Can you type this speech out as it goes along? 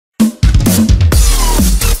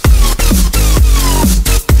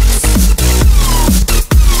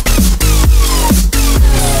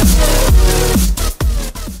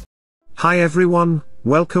Hi everyone,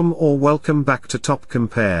 welcome back to Top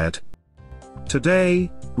Compared.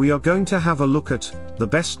 Today, we are going to have a look at the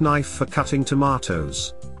best knife for cutting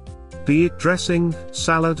tomatoes. Be it dressing,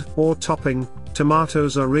 salad, or topping,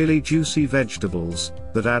 tomatoes are really juicy vegetables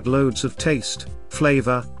that add loads of taste,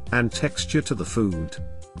 flavor, and texture to the food.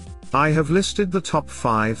 I have listed the top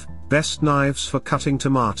 5 best knives for cutting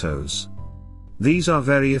tomatoes. These are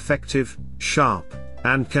very effective, sharp,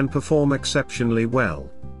 and can perform exceptionally well.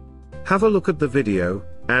 Have a look at the video,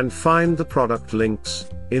 and find the product links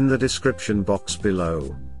in the description box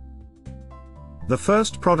below. The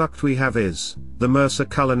first product we have is the Mercer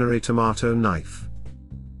Culinary Tomato Knife.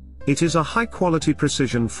 It is a high-quality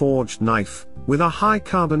precision-forged knife with a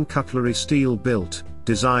high-carbon cutlery steel built,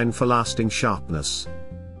 designed for lasting sharpness.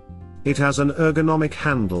 It has an ergonomic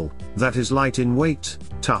handle that is light in weight,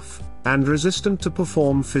 tough, and resistant to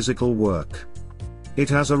perform physical work. It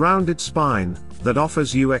has a rounded spine that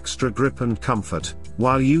offers you extra grip and comfort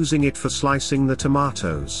while using it for slicing the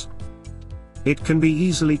tomatoes. It can be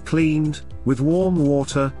easily cleaned with warm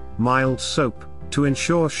water, mild soap, to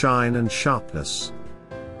ensure shine and sharpness.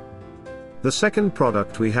 The second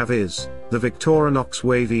product we have is the Victorinox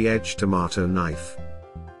Wavy Edge Tomato Knife.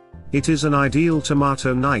 It is an ideal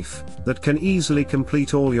tomato knife that can easily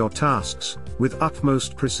complete all your tasks with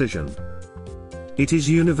utmost precision. It is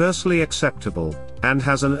universally acceptable and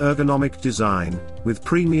has an ergonomic design with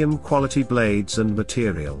premium quality blades and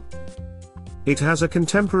material. It has a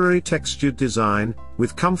contemporary textured design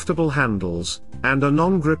with comfortable handles and a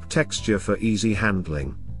non-grip texture for easy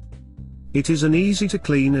handling. It is an easy to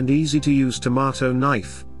clean and easy to use tomato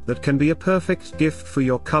knife that can be a perfect gift for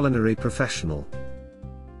your culinary professional.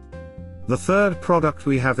 The third product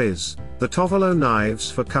we have is the Tovolo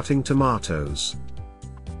knives for cutting tomatoes.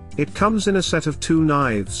 It comes in a set of 2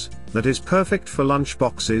 knives that is perfect for lunch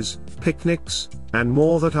boxes, picnics, and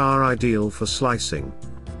more that are ideal for slicing.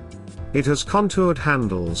 It has contoured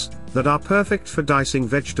handles that are perfect for dicing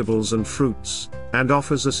vegetables and fruits, and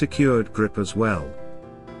offers a secured grip as well.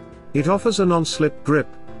 It offers a non-slip grip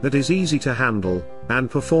that is easy to handle,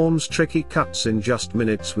 and performs tricky cuts in just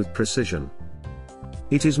minutes with precision.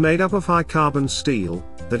 It is made up of high-carbon steel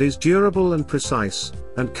that is durable and precise,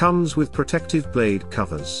 and comes with protective blade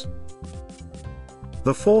covers.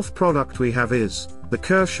 The fourth product we have is the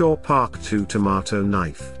Kershaw Park II Tomato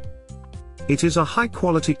Knife. It is a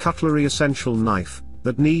high-quality cutlery essential knife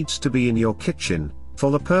that needs to be in your kitchen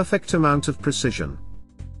for the perfect amount of precision.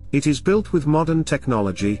 It is built with modern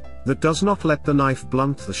technology that does not let the knife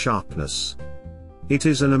blunt the sharpness. It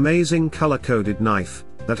is an amazing color-coded knife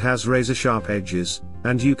that has razor-sharp edges,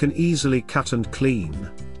 and you can easily cut and clean.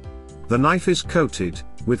 The knife is coated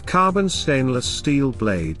with carbon stainless steel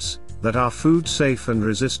blades that are food safe and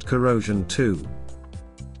resist corrosion too.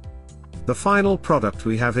 The final product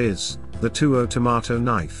we have is the TUO Tomato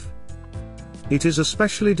Knife. It is a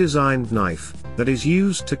specially designed knife that is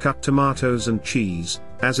used to cut tomatoes and cheese,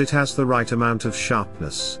 as it has the right amount of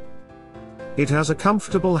sharpness. It has a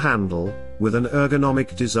comfortable handle with an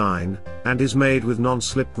ergonomic design, and is made with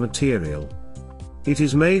non-slip material. It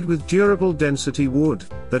is made with durable density wood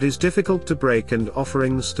that is difficult to break and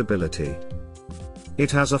offering stability.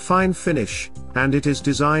 It has a fine finish, and it is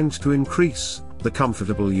designed to increase the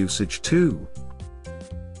comfortable usage too.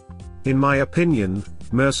 In my opinion,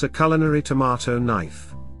 Mercer Culinary Tomato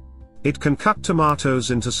Knife. It can cut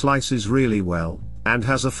tomatoes into slices really well, and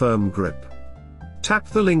has a firm grip. Tap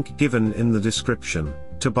the link given in the description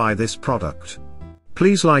to buy this product.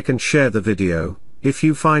 Please like and share the video if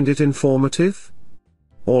you find it informative.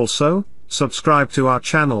 Also, subscribe to our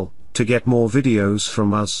channel to get more videos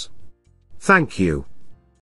from us. Thank you.